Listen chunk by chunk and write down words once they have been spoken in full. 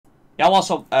Yeah,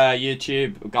 what's up,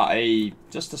 YouTube? We've got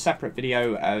just a separate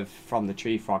video from the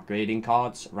Tree Frog grading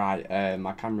cards. Right,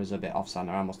 my camera's a bit off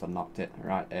center. I must have knocked it.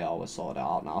 Right, it always sorted it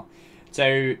out now.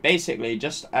 So basically,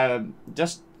 just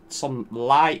some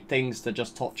light things to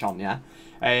just touch on. Yeah.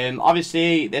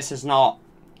 Obviously, this is not.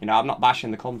 You know, I'm not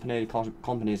bashing the company. The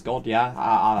company is good. Yeah.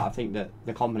 I think that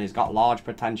the company's got large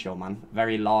potential, man.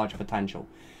 Very large potential.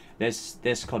 This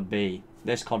could be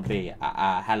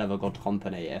a hell of a good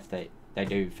company if they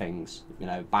do things, you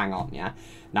know, bang on, yeah.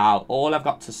 Now, all I've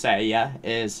got to say, yeah,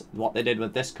 is what they did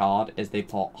with this card is they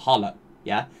put hollow,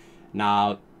 yeah.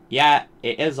 Now, yeah,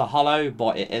 it is a hollow,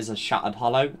 but it is a shattered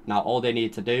hollow. Now, all they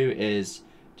need to do is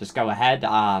just go ahead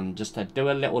and just to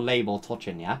do a little label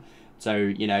touching, yeah. So,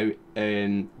 you know,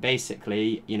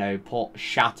 basically, you know, put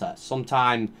shatter.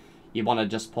 Sometime you want to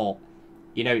just put,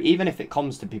 you know, even if it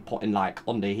comes to be putting like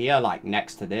under here, like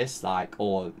next to this, like,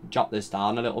 or jot this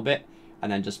down a little bit,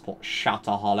 and then just put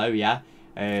shatter hollow, yeah,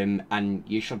 and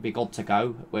you should be good to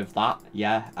go with that,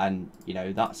 yeah. And you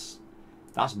know, that's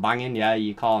banging, yeah.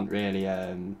 You can't really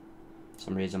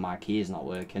some reason my key is not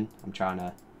working. I'm trying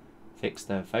to fix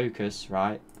the focus,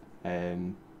 right.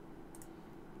 Hold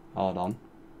on,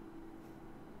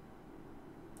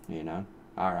 you know.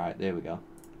 All right, there we go.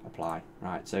 Apply.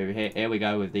 Right, so here we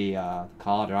go with the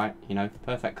card, right. You know,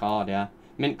 perfect card, yeah.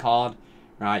 Mint card,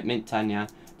 right. Mint 10, yeah.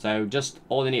 So just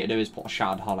all they need to do is put a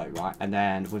shattered hollow, right? And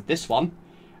then with this one,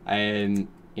 you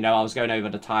know, I was going over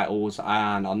the titles,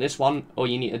 and on this one, all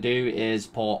you need to do is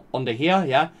put under here,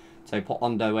 yeah? So put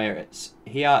under where it's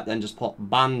here, then just put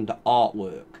banned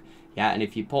artwork, yeah? And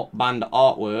if you put banned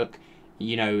artwork,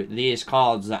 you know, these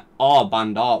cards that are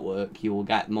banned artwork, you will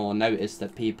get more notice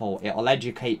that people, it'll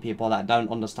educate people that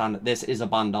don't understand that this is a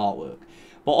banned artwork.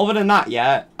 But other than that,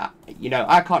 yeah, you know,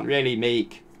 I can't really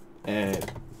make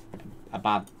a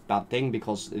bad thing,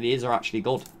 because these are actually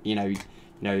good. You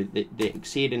know, they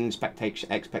exceeding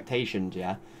expectations,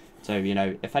 yeah. So, you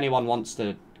know, if anyone wants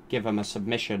to give them a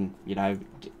submission, you know,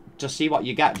 just see what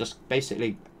you get. Just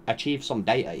basically achieve some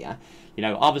data, yeah. You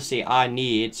know, obviously I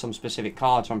need some specific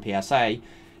cards from PSA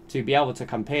to be able to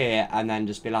compare, and then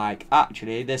just be like,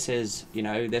 actually this is, you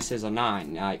know, this is a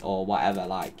 9, like, or whatever,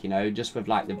 like, you know, just with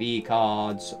like the V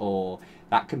cards, or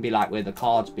that can be like where the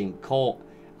card's being caught.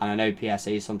 And I know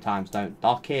PSA sometimes don't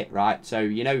dock it, right? So,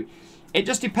 you know, it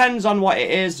just depends on what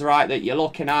it is, right, that you're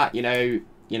looking at. You know,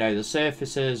 the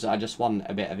surfaces, I just want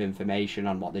a bit of information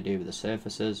on what they do with the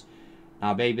surfaces.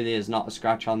 Now, maybe there's not a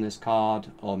scratch on this card,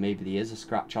 or maybe there is a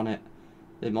scratch on it.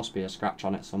 There must be a scratch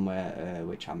on it somewhere,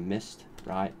 which I missed,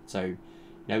 right? So, you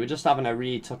know, we're just having a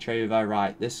retouch over,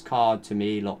 right? This card, to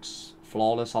me, looks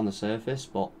flawless on the surface,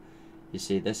 but you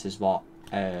see, this is what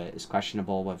is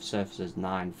questionable with surfaces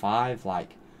 9.5,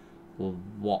 like, well,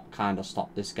 what kind of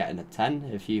stopped this getting a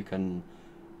 10? If you can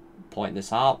point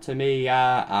this out to me,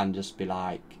 yeah, and just be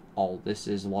like, oh, this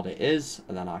is what it is,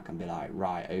 and then I can be like,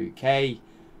 right, okay.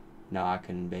 Now I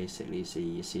can basically see,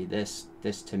 you see this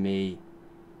to me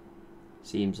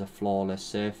seems a flawless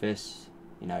surface.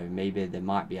 You know, maybe there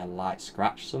might be a light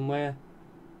scratch somewhere,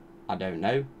 I don't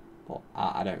know, but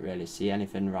I don't really see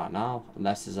anything right now,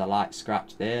 unless there's a light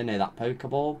scratch there near that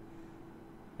Pokeball.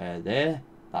 There,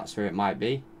 that's where it might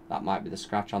be. That might be the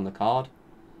scratch on the card.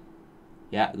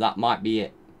 Yeah, that might be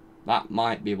it. That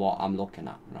might be what I'm looking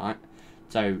at, right?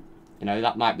 So, you know,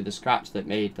 that might be the scratch that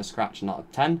made the scratch not a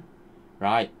 10,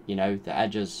 right? You know, the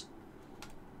edges.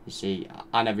 You see,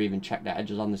 I never even checked the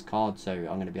edges on this card, so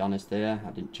I'm going to be honest there.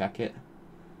 I didn't check it.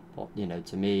 But, you know,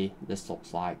 to me, this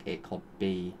looks like it could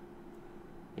be,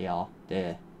 yeah,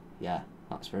 there. Yeah,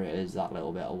 that's where it is, that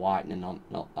little bit of whitening on,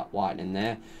 not that whitening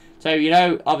there. So, you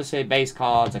know, obviously base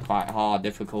cards are quite hard,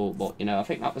 difficult, but, you know, I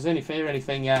think that was only fair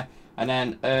anything, yeah. And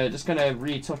then, just going to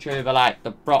retouch over, like,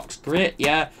 the Brock's Grit,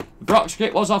 yeah. The Brock's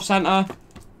Grit was off-center.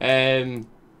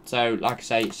 So, like I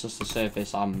say, it's just the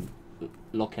surface I'm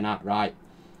looking at, right.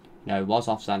 You know, it was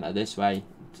off-center this way.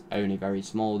 It's only very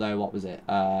small, though. What was it?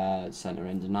 Center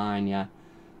into 9, yeah.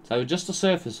 So, just the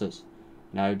surfaces.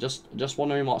 You know, just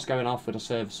wondering what's going off with the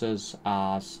surfaces,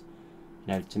 as,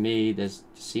 you know, to me, there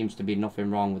seems to be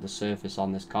nothing wrong with the surface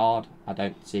on this card. I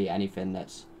don't see anything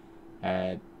that's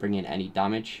bringing any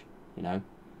damage, you know,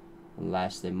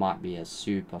 unless there might be a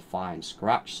super fine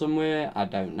scratch somewhere. I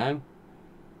don't know.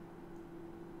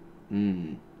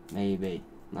 Maybe.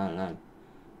 I don't know.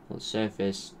 But the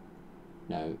surface,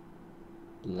 no,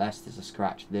 unless there's a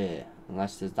scratch there,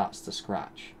 that's the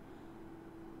scratch.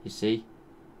 You see?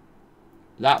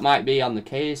 That might be on the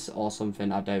case or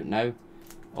something, I don't know.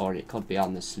 Or it could be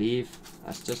on the sleeve.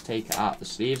 Let's just take it out the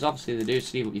sleeves. Obviously, they do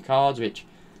sleeve up your cards, which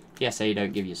PSA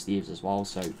don't give you sleeves as well.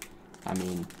 So, I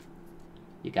mean,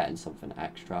 you're getting something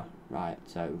extra, right?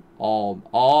 So,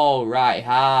 oh, right,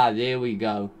 there we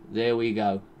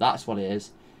go, that's what it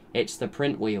is. It's the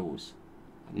print wheels.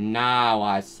 Now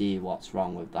I see what's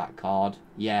wrong with that card.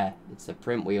 Yeah, it's the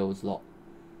print wheels, look.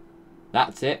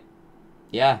 That's it.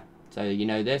 Yeah, so you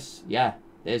know this, yeah,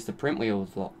 there's the print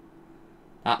wheels, look.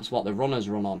 That's what the runners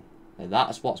run on.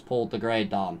 That's what's pulled the grade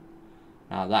down.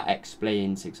 Now that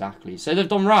explains exactly. So they've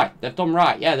done right.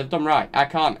 Yeah, they've done right. I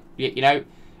can't, you know,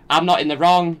 I'm not in the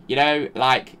wrong. You know,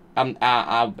 like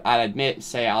I'll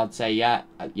admit, I'd say yeah.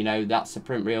 You know, that's the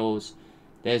print wheels.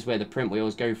 There's where the print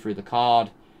wheels go through the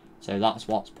card. So that's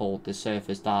what's pulled the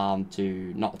surface down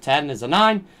to not a 10, there's a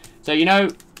 9. So you know,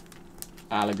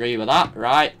 I'll agree with that,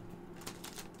 right?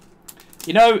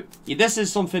 You know, this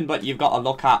is something, but you've got to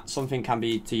look at. Something can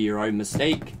be to your own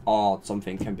mistake, or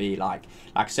something can be like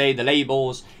say the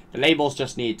labels. The labels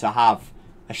just need to have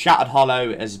a shattered hollow,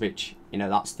 as which, you know,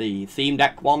 that's the theme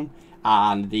deck one,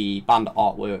 and the band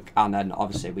artwork, and then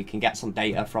obviously we can get some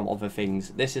data from other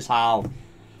things. This is how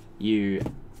you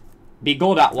be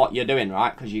good at what you're doing,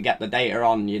 right? Because you get the data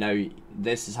on, you know,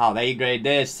 this is how they grade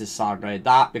this is how I grade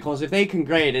that. Because if they can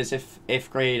grade as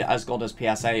if grade as good as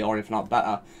PSA, or if not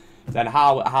better, then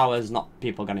how is not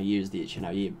people going to use these? You know,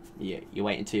 you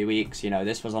wait in 2 weeks. You know,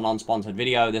 this was a non-sponsored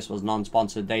video. This was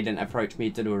non-sponsored. They didn't approach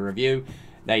me to do a review.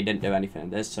 They didn't do anything in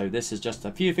this. So this is just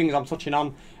a few things I'm touching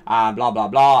on, and blah blah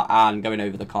blah, and going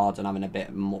over the cards and having a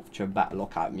bit much a better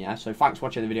look at them. Yeah. So thanks for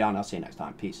watching the video, and I'll see you next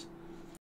time. Peace.